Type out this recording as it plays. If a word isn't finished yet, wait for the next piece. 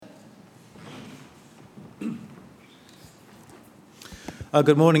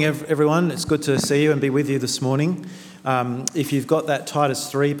Good morning, everyone. It's good to see you and be with you this morning. If you've got that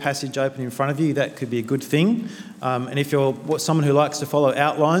Titus 3 passage open in front of you, that could be a good thing. And if you're someone who likes to follow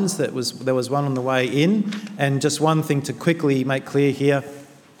outlines, there was one on the way in. And just one thing to quickly make clear here,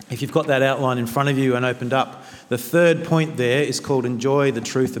 if you've got that outline in front of you and opened up, the third point there is called Enjoy the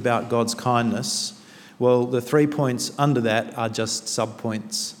Truth About God's Kindness. Well, the 3 points under that are just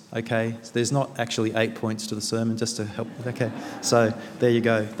sub-points. Okay, so there's not actually 8 points to the sermon, just to help. Okay, so there you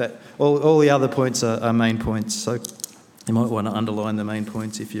go. All the other points are main points. So you might want to underline the main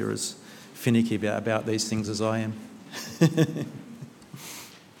points if you're as finicky about these things as I am.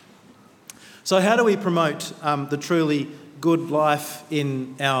 So how do we promote the truly good life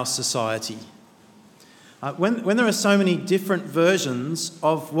in our society? When there are so many different versions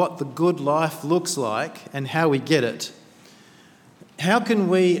of what the good life looks like and how we get it, how can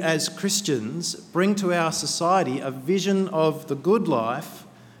we as Christians bring to our society a vision of the good life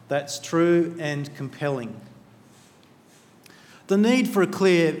that's true and compelling? The need for a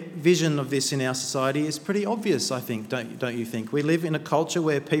clear vision of this in our society is pretty obvious, I think, don't you think? We live in a culture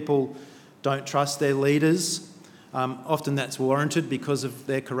where people don't trust their leaders. Often that's warranted because of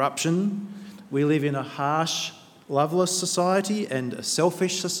their corruption. We live in a harsh, loveless society and a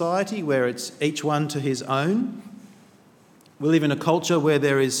selfish society where it's each one to his own. We live in a culture where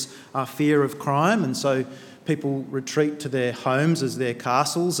there is a fear of crime, and so people retreat to their homes as their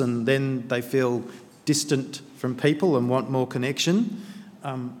castles, and then they feel distant from people and want more connection.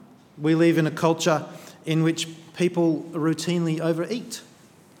 We live in a culture in which people routinely overeat.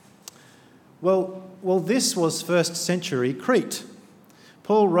 Well, this was first century Crete.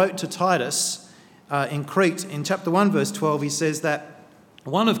 Paul wrote to Titus in Crete, in chapter 1, verse 12, he says that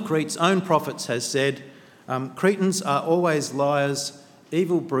one of Crete's own prophets has said, Cretans are always liars,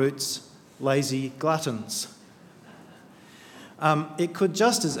 evil brutes, lazy gluttons. It could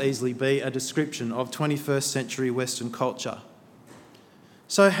just as easily be a description of 21st century Western culture.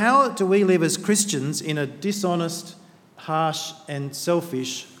 So how do we live as Christians in a dishonest, harsh and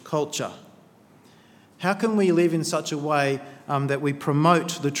selfish culture? How can we live in such a way that we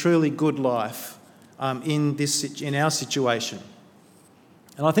promote the truly good life in our situation?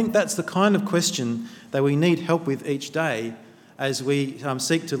 And I think that's the kind of question that we need help with each day as we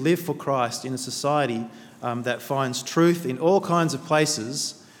seek to live for Christ in a society that finds truth in all kinds of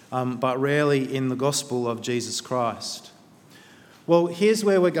places, but rarely in the gospel of Jesus Christ. Well, here's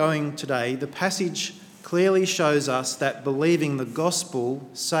where we're going today. The passage clearly shows us that believing the gospel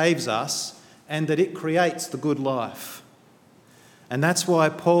saves us and that it creates the good life. And that's why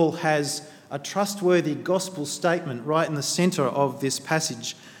Paul has a trustworthy gospel statement right in the centre of this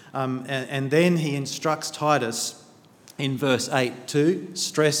passage. And then he instructs Titus in verse 8 to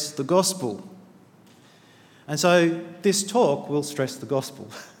stress the gospel. And so this talk will stress the gospel.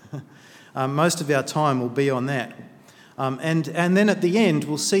 Most of our time will be on that. And then at the end,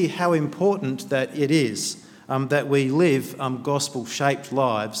 we'll see how important that it is that we live gospel-shaped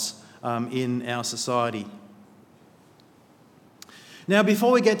lives in our society. Now,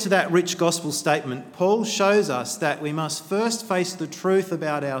 before we get to that rich gospel statement, Paul shows us that we must first face the truth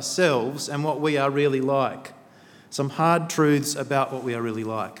about ourselves and what we are really like. Some hard truths about what we are really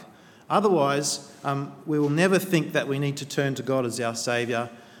like. Otherwise, we will never think that we need to turn to God as our Saviour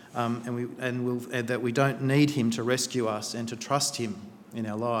and that we don't need him to rescue us and to trust him in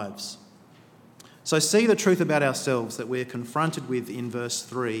our lives. So see the truth about ourselves that we're confronted with in verse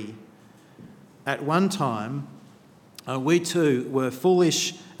 3. At one time, we too were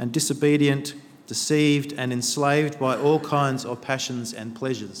foolish and disobedient, deceived and enslaved by all kinds of passions and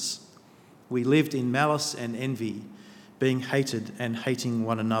pleasures. We lived in malice and envy, being hated and hating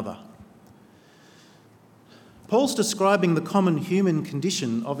one another. Paul's describing the common human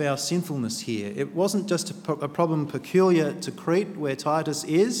condition of our sinfulness here. It wasn't just a problem peculiar to Crete, where Titus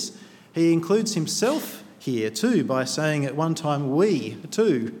is. He includes himself here too by saying at one time we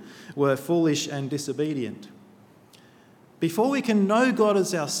too were foolish and disobedient. Before we can know God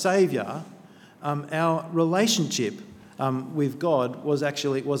as our Saviour, our relationship with God was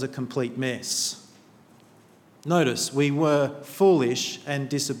a complete mess. Notice, we were foolish and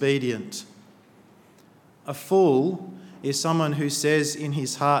disobedient. A fool is someone who says in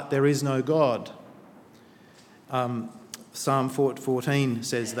his heart there is no God. Psalm 14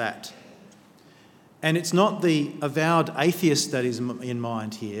 says that. And it's not the avowed atheist that is in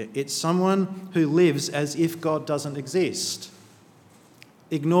mind here. It's someone who lives as if God doesn't exist.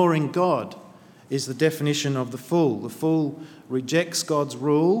 Ignoring God is the definition of the fool. The fool rejects God's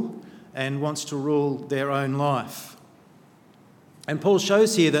rule and wants to rule their own life. And Paul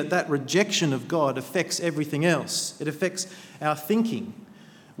shows here that rejection of God affects everything else. It affects our thinking.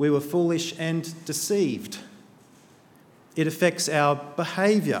 We were foolish and deceived. It affects our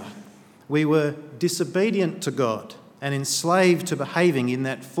behaviour. We were disobedient to God and enslaved to behaving in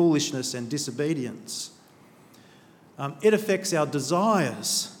that foolishness and disobedience. It affects our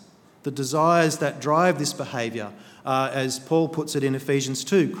desires, the desires that drive this behaviour, as Paul puts it in Ephesians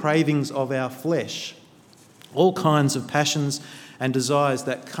 2, cravings of our flesh, all kinds of passions and desires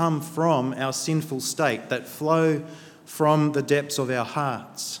that come from our sinful state, that flow from the depths of our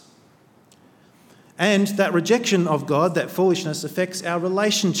hearts. And that rejection of God, that foolishness, affects our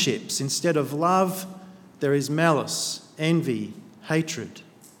relationships. Instead of love, there is malice, envy, hatred.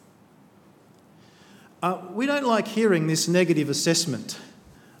 We don't like hearing this negative assessment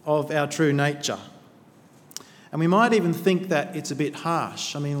of our true nature. And we might even think that it's a bit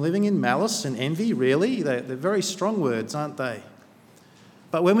harsh. I mean, living in malice and envy, really? They're very strong words, aren't they?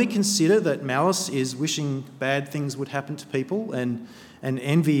 But when we consider that malice is wishing bad things would happen to people and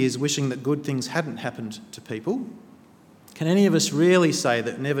envy is wishing that good things hadn't happened to people, can any of us really say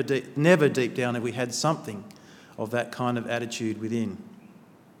that never deep down have we had something of that kind of attitude within?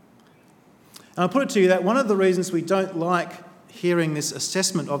 And I'll put it to you that one of the reasons we don't like hearing this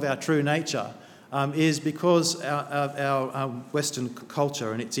assessment of our true nature is because of our Western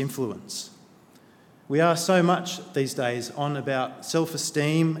culture and its influence. We are so much these days on about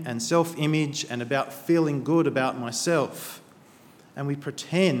self-esteem and self-image and about feeling good about myself. And we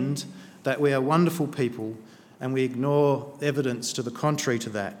pretend that we are wonderful people and we ignore evidence to the contrary to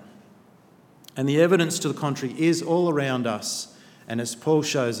that. And the evidence to the contrary is all around us. And as Paul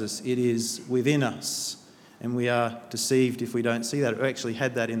shows us, it is within us. And we are deceived if we don't see that. We actually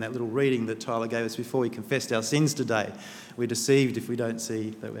had that in that little reading that Tyler gave us before we confessed our sins today. We're deceived if we don't see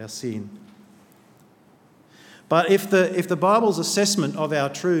that our sin. But if the Bible's assessment of our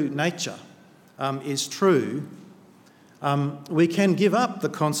true nature is true, we can give up the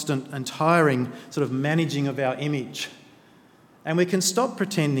constant and tiring sort of managing of our image, and we can stop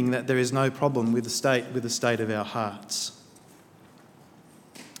pretending that there is no problem with the state of our hearts.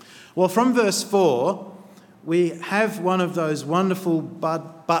 Well, from verse 4, we have one of those wonderful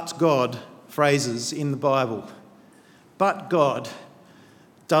but God phrases in the Bible. But God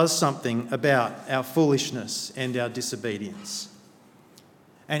does something about our foolishness and our disobedience.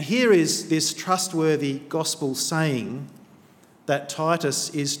 And here is this trustworthy gospel saying that Titus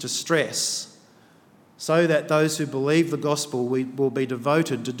is to stress so that those who believe the gospel will be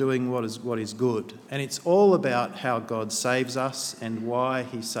devoted to doing what is good. And it's all about how God saves us and why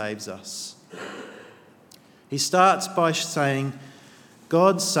he saves us. He starts by saying,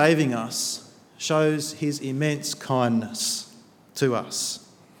 God saving us shows his immense kindness to us.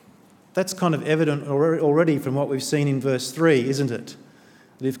 That's kind of evident already from what we've seen in verse 3, isn't it?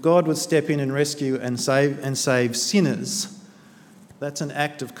 That if God would step in and rescue and save sinners, that's an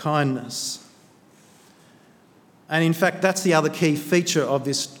act of kindness. And in fact, that's the other key feature of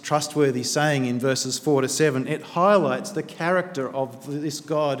this trustworthy saying in verses 4 to 7. It highlights the character of this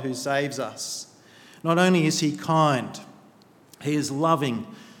God who saves us. Not only is he kind, he is loving,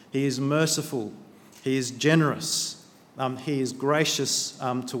 he is merciful, he is generous, he is gracious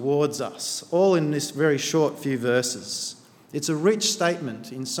towards us, all in this very short few verses. It's a rich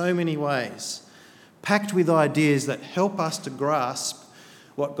statement in so many ways, packed with ideas that help us to grasp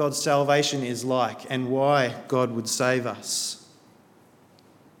what God's salvation is like and why God would save us.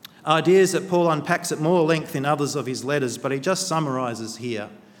 Ideas that Paul unpacks at more length in others of his letters, but he just summarises here.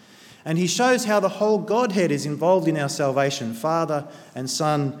 And he shows how the whole Godhead is involved in our salvation, Father and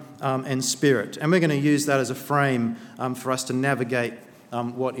Son and Spirit. And we're going to use that as a frame for us to navigate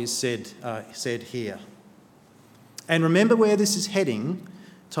what is said here. And remember where this is heading.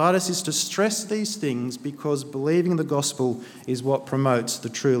 Titus is to stress these things because believing the gospel is what promotes the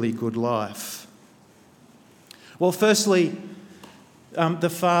truly good life. Well, firstly, the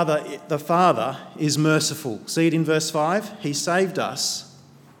Father is merciful. See it in verse 5? He saved us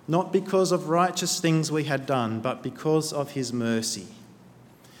not because of righteous things we had done, but because of his mercy.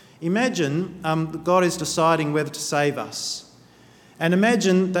 Imagine God is deciding whether to save us. And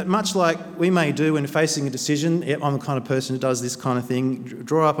imagine that much like we may do when facing a decision, I'm the kind of person who does this kind of thing,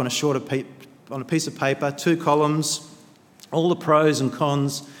 draw up on a piece of paper, 2 columns, all the pros and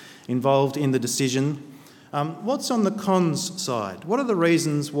cons involved in the decision. What's on the cons side? What are the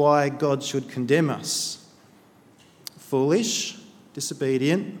reasons why God should condemn us? Foolish,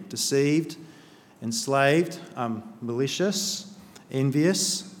 disobedient, deceived, enslaved, malicious,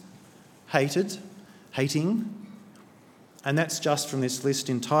 envious, hating. And that's just from this list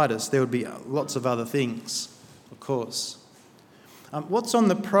in Titus. There would be lots of other things, of course. What's on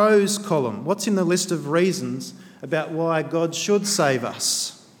the pros column? What's in the list of reasons about why God should save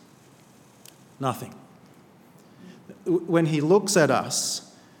us? Nothing. When he looks at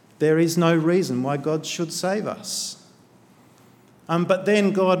us, there is no reason why God should save us. But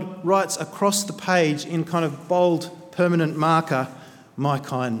then God writes across the page in kind of bold, permanent marker, my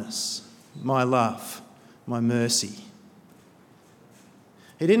kindness, my love, my mercy.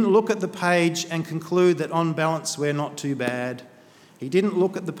 He didn't look at the page and conclude that on balance we're not too bad. He didn't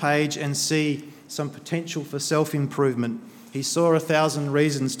look at the page and see some potential for self-improvement. He saw 1,000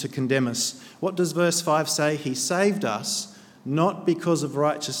 reasons to condemn us. What does verse 5 say? He saved us not because of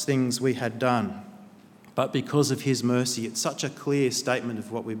righteous things we had done, but because of his mercy. It's such a clear statement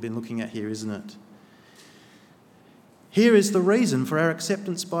of what we've been looking at here, isn't it? Here is the reason for our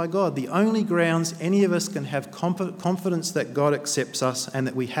acceptance by God. The only grounds any of us can have confidence that God accepts us and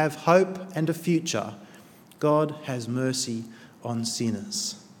that we have hope and a future. God has mercy on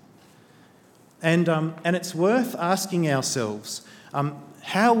sinners. And it's worth asking ourselves,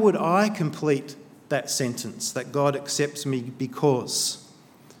 how would I complete that sentence, that God accepts me because?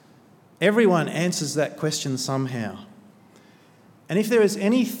 Everyone answers that question somehow. And if there is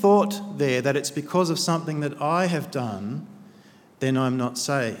any thought there that it's because of something that I have done, then I'm not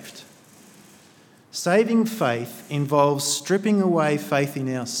saved. Saving faith involves stripping away faith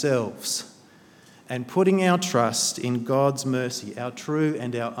in ourselves and putting our trust in God's mercy, our true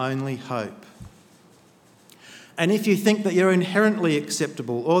and our only hope. And if you think that you're inherently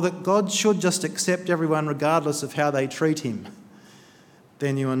acceptable or that God should just accept everyone regardless of how they treat him,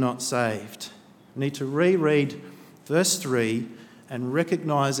 then you are not saved. You need to reread verse 3 and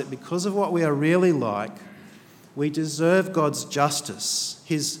recognise that because of what we are really like, we deserve God's justice.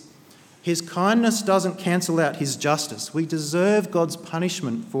 His kindness doesn't cancel out his justice. We deserve God's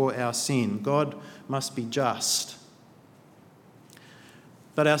punishment for our sin. God must be just.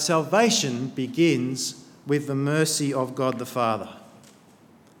 But our salvation begins with the mercy of God the Father.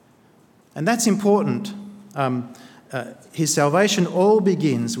 And that's important. His salvation all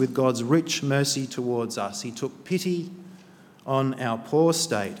begins with God's rich mercy towards us. He took pity on our poor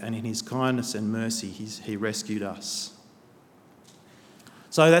state, and in his kindness and mercy, he rescued us.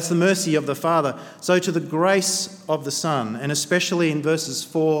 So that's the mercy of the Father. So to the grace of the Son, and especially in verses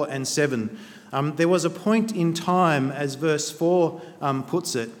 4 and 7, there was a point in time, as verse 4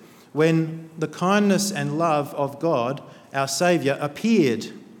 puts it, when the kindness and love of God, our Saviour,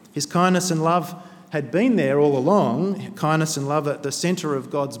 appeared. His kindness and love had been there all along, kindness and love at the centre of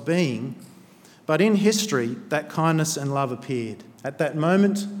God's being. But in history, that kindness and love appeared. At that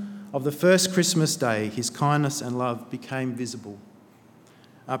moment of the first Christmas day, his kindness and love became visible.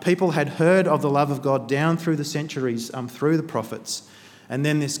 People had heard of the love of God down through the centuries, through the prophets, and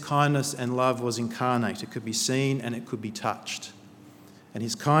then this kindness and love was incarnate. It could be seen and it could be touched. And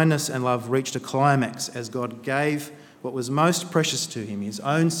his kindness and love reached a climax as God gave what was most precious to him, his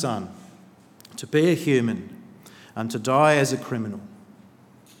own Son, to be a human and to die as a criminal.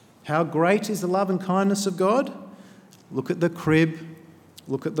 How great is the love and kindness of God? Look at the crib,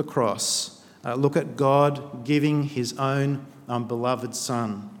 look at the cross, look at God giving his own beloved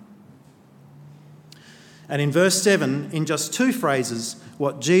Son. And in verse 7, in just two phrases,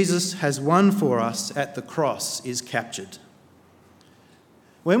 what Jesus has won for us at the cross is captured.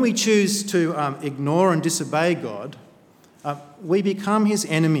 When we choose to ignore and disobey God, we become his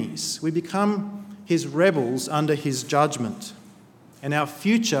enemies. We become his rebels under his judgment. And our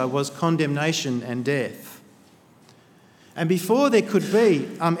future was condemnation and death. And before there could be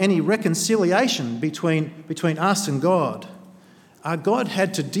any reconciliation between us and God, God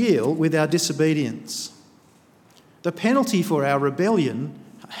had to deal with our disobedience. The penalty for our rebellion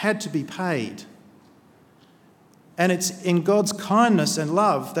had to be paid. And it's in God's kindness and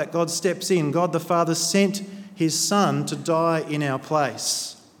love that God steps in. God the Father sent his Son to die in our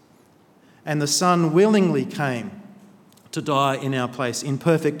place. And the Son willingly came to die in our place in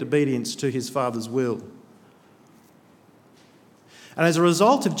perfect obedience to his Father's will. And as a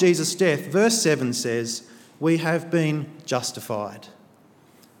result of Jesus' death, verse 7 says, we have been justified.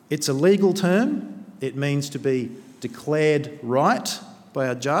 It's a legal term. It means to be declared right by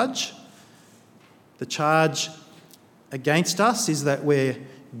a judge. The charge against us is that we're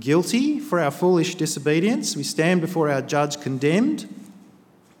guilty for our foolish disobedience. We stand before our judge condemned.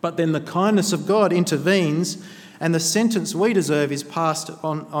 But then the kindness of God intervenes and the sentence we deserve is passed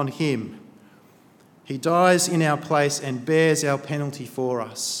on him. He dies in our place and bears our penalty for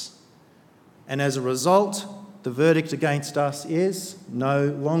us. And as a result, the verdict against us is no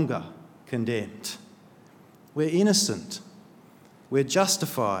longer condemned. We're innocent. We're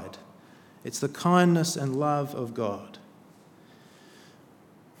justified. It's the kindness and love of God.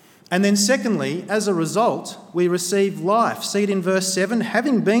 And then secondly, as a result, we receive life. See it in verse 7,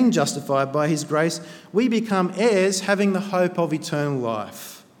 having been justified by his grace, we become heirs having the hope of eternal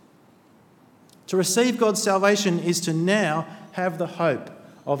life. To receive God's salvation is to now have the hope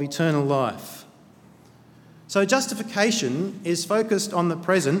of eternal life. So justification is focused on the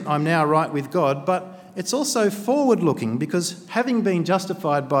present, I'm now right with God, but it's also forward-looking because having been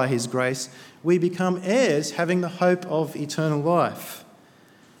justified by his grace, we become heirs having the hope of eternal life.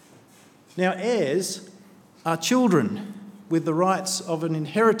 Now, heirs are children with the rights of an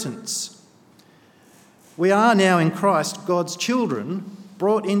inheritance. We are now in Christ God's children,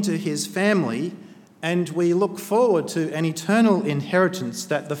 brought into his family, and we look forward to an eternal inheritance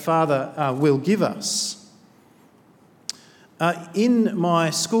that the Father will give us. In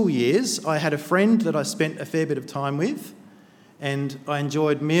my school years, I had a friend that I spent a fair bit of time with, and I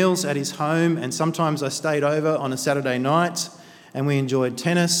enjoyed meals at his home, and sometimes I stayed over on a Saturday night, and we enjoyed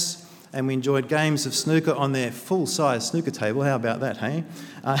tennis, and we enjoyed games of snooker on their full-size snooker table. How about that, hey?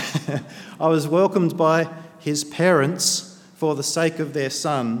 I was welcomed by his parents for the sake of their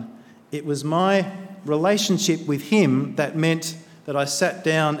son. It was my relationship with him that meant that I sat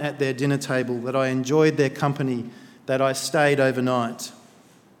down at their dinner table, that I enjoyed their company, that I stayed overnight.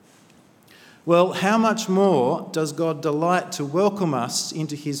 Well, how much more does God delight to welcome us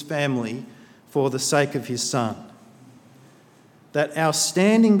into his family for the sake of his son? That our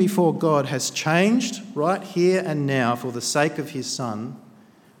standing before God has changed right here and now for the sake of his son.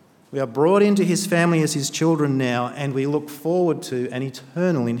 We are brought into his family as his children now, and we look forward to an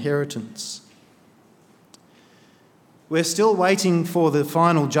eternal inheritance. We're still waiting for the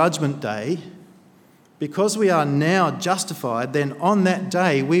final judgment day. Because we are now justified, then on that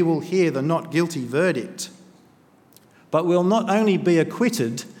day we will hear the not guilty verdict. But we'll not only be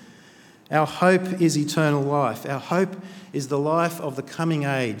acquitted, our hope is eternal life. Our hope is the life of the coming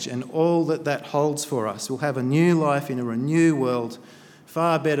age and all that that holds for us. We'll have a new life in a new world,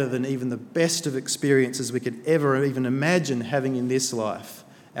 far better than even the best of experiences we could ever even imagine having in this life.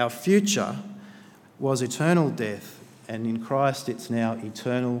 Our future was eternal death, and in Christ it's now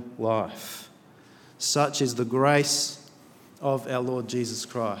eternal life. Such is the grace of our Lord Jesus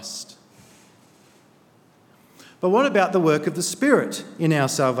Christ. But what about the work of the Spirit in our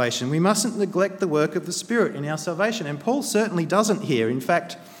salvation? We mustn't neglect the work of the Spirit in our salvation, and Paul certainly doesn't here. In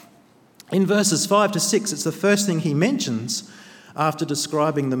fact, in verses 5 to 6, it's the first thing he mentions after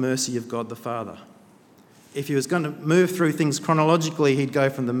describing the mercy of God the Father. If he was going to move through things chronologically, he'd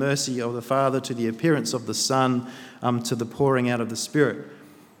go from the mercy of the Father to the appearance of the Son to the pouring out of the Spirit.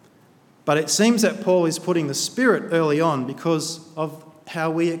 But it seems that Paul is putting the Spirit early on because of how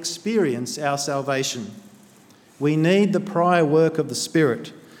we experience our salvation. We need the prior work of the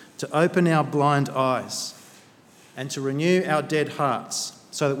Spirit to open our blind eyes and to renew our dead hearts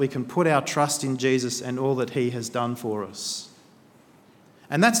so that we can put our trust in Jesus and all that he has done for us.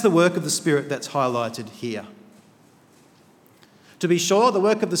 And that's the work of the Spirit that's highlighted here. To be sure, the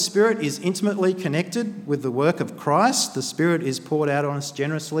work of the Spirit is intimately connected with the work of Christ. The Spirit is poured out on us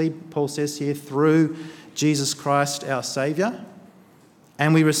generously, Paul says here, through Jesus Christ our Saviour.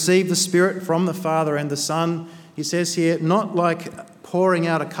 And we receive the Spirit from the Father and the Son, he says here, not like pouring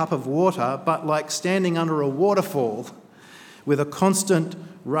out a cup of water, but like standing under a waterfall with a constant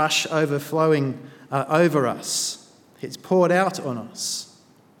rush overflowing over us. It's poured out on us.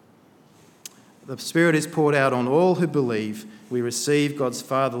 The Spirit is poured out on all who believe. We receive God's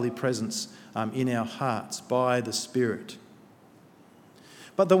fatherly presence in our hearts by the Spirit.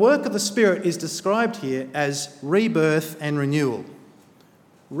 But the work of the Spirit is described here as rebirth and renewal.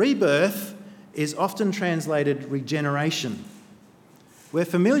 Rebirth is often translated regeneration. We're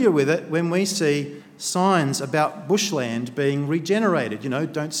familiar with it when we see signs about bushland being regenerated. You know,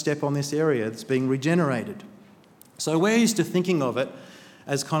 don't step on this area, it's being regenerated. So we're used to thinking of it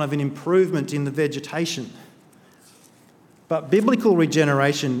as kind of an improvement in the vegetation. But biblical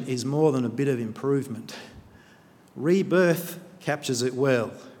regeneration is more than a bit of improvement. Rebirth captures it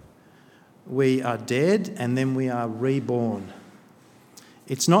well. We are dead and then we are reborn.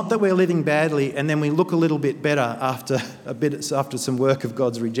 It's not that we're living badly and then we look a little bit better after some work of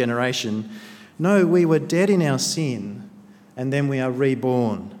God's regeneration. No, we were dead in our sin and then we are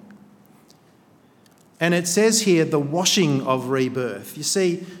reborn. And it says here the washing of rebirth. You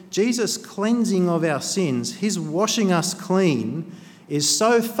see, Jesus' cleansing of our sins, his washing us clean, is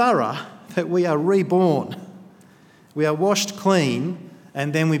so thorough that we are reborn. We are washed clean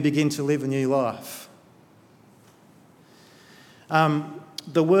and then we begin to live a new life.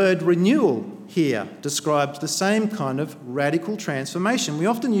 The word renewal here describes the same kind of radical transformation. We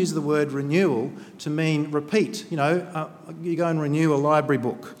often use the word renewal to mean repeat. You know, you go and renew a library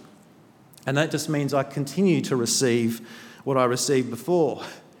book And that just means I continue to receive what I received before.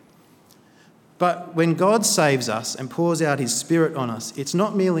 But when God saves us and pours out his Spirit on us, it's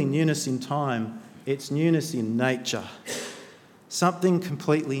not merely newness in time, it's newness in nature. Something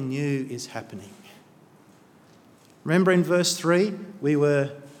completely new is happening. Remember in verse 3, we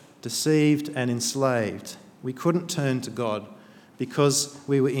were deceived and enslaved. We couldn't turn to God because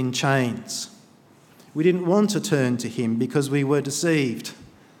we were in chains. We didn't want to turn to him because we were deceived.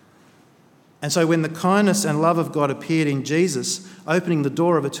 And so when the kindness and love of God appeared in Jesus, opening the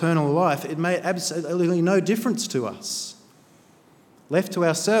door of eternal life, it made absolutely no difference to us. Left to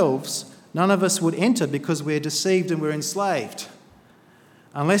ourselves, none of us would enter because we're deceived and we're enslaved,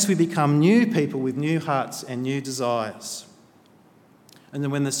 unless we become new people with new hearts and new desires. And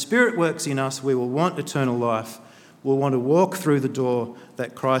then when the Spirit works in us, we will want eternal life. We'll want to walk through the door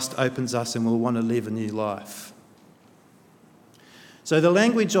that Christ opens us, and we'll want to live a new life. So the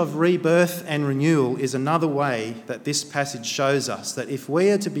language of rebirth and renewal is another way that this passage shows us that if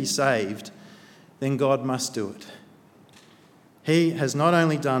we are to be saved, then God must do it. He has not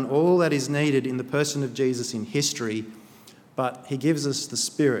only done all that is needed in the person of Jesus in history, but he gives us the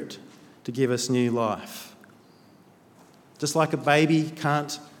Spirit to give us new life. Just like a baby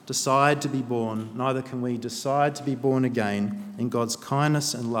can't decide to be born, neither can we decide to be born again. In God's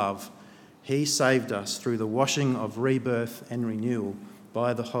kindness and love, he saved us through the washing of rebirth and renewal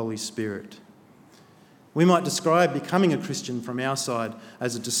by the Holy Spirit. We might describe becoming a Christian from our side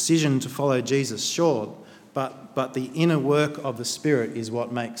as a decision to follow Jesus, sure, but the inner work of the Spirit is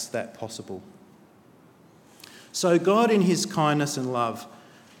what makes that possible. So God, in his kindness and love,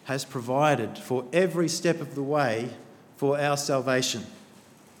 has provided for every step of the way for our salvation.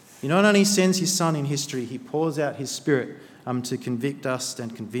 He not only sends his Son in history, he pours out his Spirit to convict us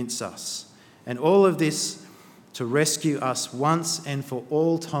and convince us. And all of this to rescue us once and for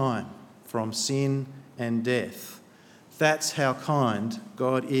all time from sin and death. That's how kind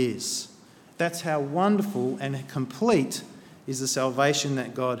God is. That's how wonderful and complete is the salvation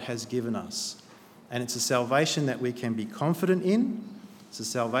that God has given us. And it's a salvation that we can be confident in. It's a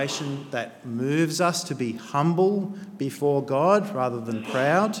salvation that moves us to be humble before God rather than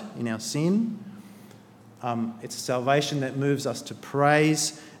proud in our sin. It's a salvation that moves us to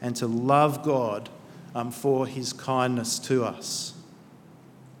praise and to love God for his kindness to us.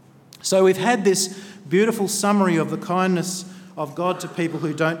 So we've had this beautiful summary of the kindness of God to people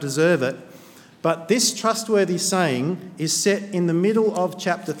who don't deserve it, but this trustworthy saying is set in the middle of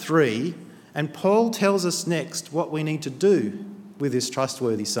chapter 3, and Paul tells us next what we need to do with this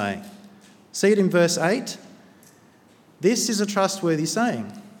trustworthy saying. See it in verse 8? This is a trustworthy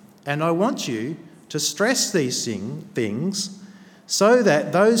saying, and I want you to stress these things so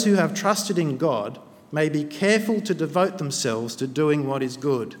that those who have trusted in God may be careful to devote themselves to doing what is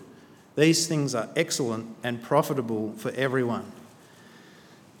good. These things are excellent and profitable for everyone.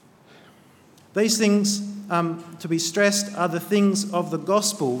 These things to be stressed are the things of the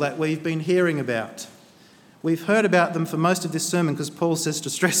gospel that we've been hearing about. We've heard about them for most of this sermon because Paul says to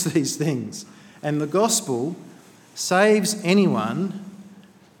stress these things. And the gospel saves anyone,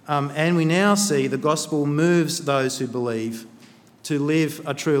 and we now see the gospel moves those who believe to live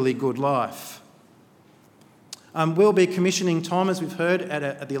a truly good life. We'll be commissioning Tom, as we've heard,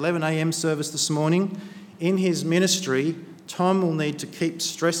 at the 11 a.m. service this morning. In his ministry, Tom will need to keep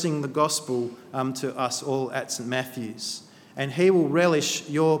stressing the gospel to us all at St Matthew's. And he will relish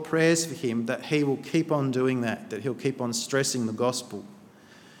your prayers for him that he will keep on doing that he'll keep on stressing the gospel.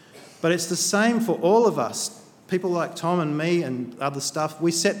 But it's the same for all of us. People like Tom and me and other stuff,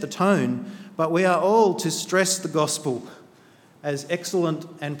 we set the tone, but we are all to stress the gospel as excellent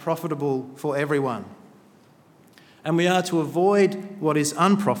and profitable for everyone. And we are to avoid what is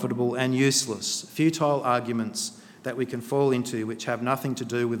unprofitable and useless, futile arguments that we can fall into which have nothing to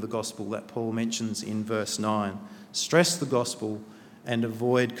do with the gospel that Paul mentions in verse 9. Stress the gospel and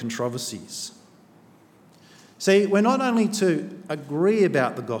avoid controversies. See, we're not only to agree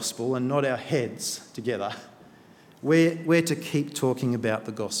about the gospel and nod our heads together, we're to keep talking about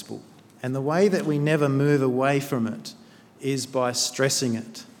the gospel. And the way that we never move away from it is by stressing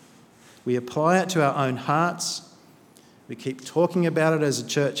it. We apply it to our own hearts. We keep talking about it as a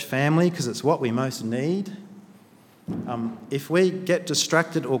church family because it's what we most need. If we get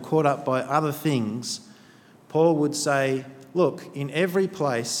distracted or caught up by other things, Paul would say, look, in every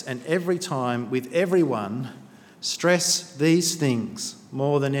place and every time with everyone, stress these things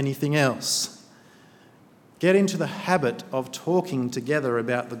more than anything else. Get into the habit of talking together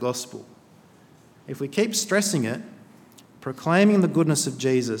about the gospel. If we keep stressing it, proclaiming the goodness of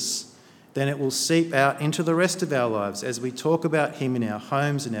Jesus, then it will seep out into the rest of our lives as we talk about him in our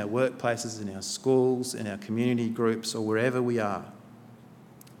homes, in our workplaces, in our schools, in our community groups, or wherever we are.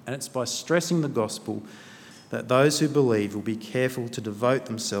 And it's by stressing the gospel that those who believe will be careful to devote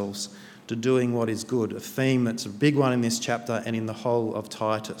themselves to doing what is good, a theme that's a big one in this chapter and in the whole of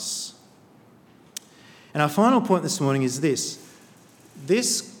Titus. And our final point this morning is this.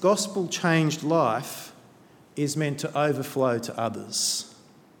 This gospel-changed life is meant to overflow to others.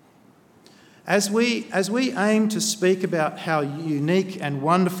 As we aim to speak about how unique and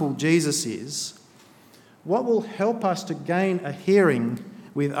wonderful Jesus is, what will help us to gain a hearing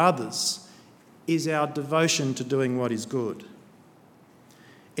with others is our devotion to doing what is good.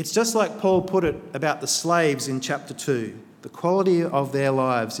 It's just like Paul put it about the slaves in chapter 2. The quality of their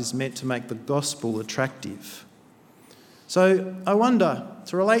lives is meant to make the gospel attractive. So I wonder,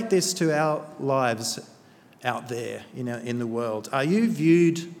 to relate this to our lives out there in the world, are you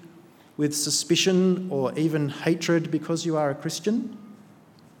viewed with suspicion or even hatred because you are a Christian?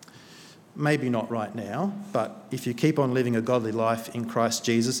 Maybe not right now, but if you keep on living a godly life in Christ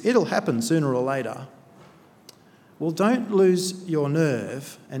Jesus, it'll happen sooner or later. Well, don't lose your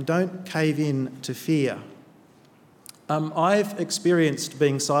nerve and don't cave in to fear. I've experienced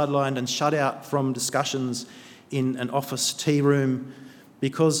being sidelined and shut out from discussions in an office tea room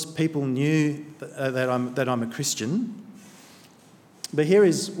because people knew that I'm a Christian. But here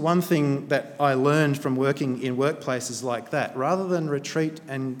is one thing that I learned from working in workplaces like that. Rather than retreat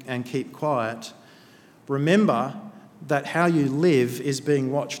and keep quiet, remember that how you live is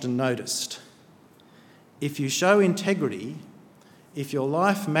being watched and noticed. If you show integrity, if your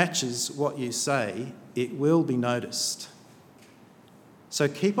life matches what you say, it will be noticed. So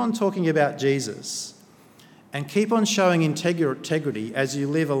keep on talking about Jesus and keep on showing integrity as you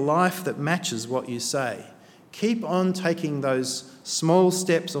live a life that matches what you say. Keep on taking those small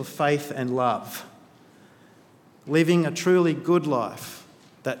steps of faith and love, living a truly good life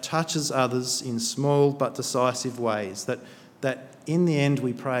that touches others in small but decisive ways, that in the end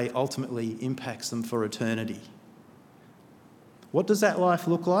we pray ultimately impacts them for eternity. What does that life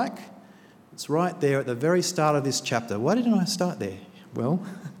look like? It's right there at the very start of this chapter. Why didn't I start there? Well,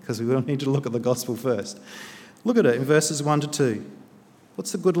 because we will need to look at the gospel first. Look at it in verses 1 to 2.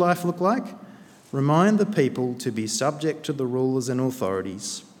 What's the good life look like? Remind the people to be subject to the rulers and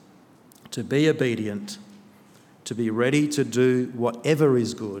authorities, to be obedient, to be ready to do whatever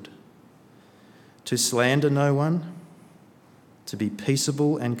is good, to slander no one, to be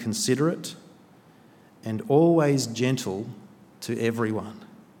peaceable and considerate, and always gentle to everyone.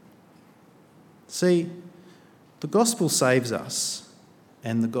 See, the gospel saves us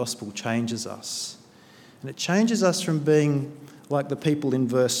and the gospel changes us. And it changes us from being like the people in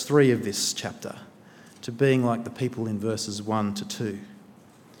verse 3 of this chapter to being like the people in verses 1 to 2.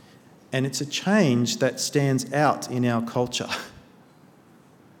 And it's a change that stands out in our culture.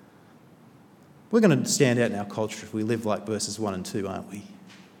 We're going to stand out in our culture if we live like verses 1 and 2, aren't we?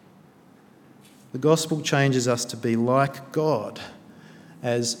 The gospel changes us to be like God,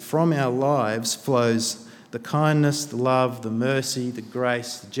 as from our lives flows the kindness, the love, the mercy, the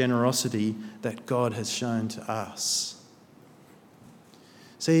grace, the generosity that God has shown to us.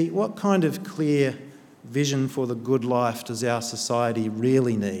 See, what kind of clear vision for the good life does our society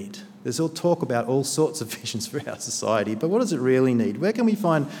really need? There's all talk about all sorts of visions for our society, but what does it really need? Where can we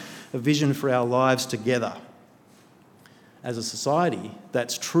find a vision for our lives together as a society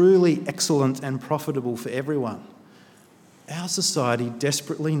that's truly excellent and profitable for everyone? Our society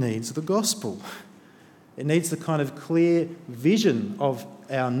desperately needs the gospel. It needs the kind of clear vision of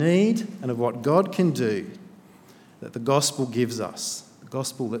our need and of what God can do that the gospel gives us, the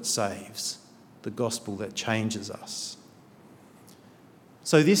gospel that saves, the gospel that changes us.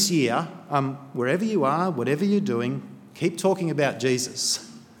 So this year, wherever you are, whatever you're doing, keep talking about Jesus,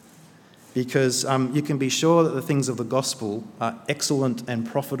 because you can be sure that the things of the gospel are excellent and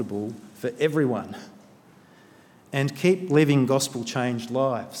profitable for everyone. And keep living gospel-changed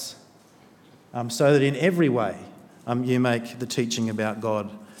lives so that in every way you make the teaching about God,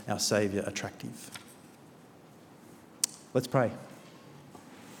 our Saviour, attractive. Let's pray.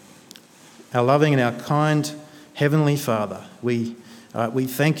 Our loving and our kind Heavenly Father, we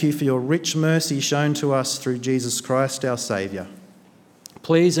thank you for your rich mercy shown to us through Jesus Christ, our Saviour.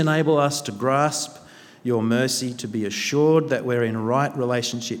 Please enable us to grasp your mercy, to be assured that we're in right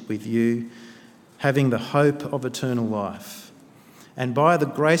relationship with you, having the hope of eternal life. And by the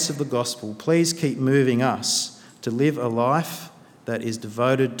grace of the gospel, please keep moving us to live a life that is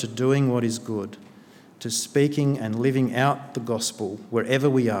devoted to doing what is good, to speaking and living out the gospel wherever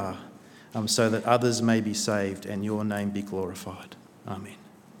we are, so that others may be saved and your name be glorified. Amen.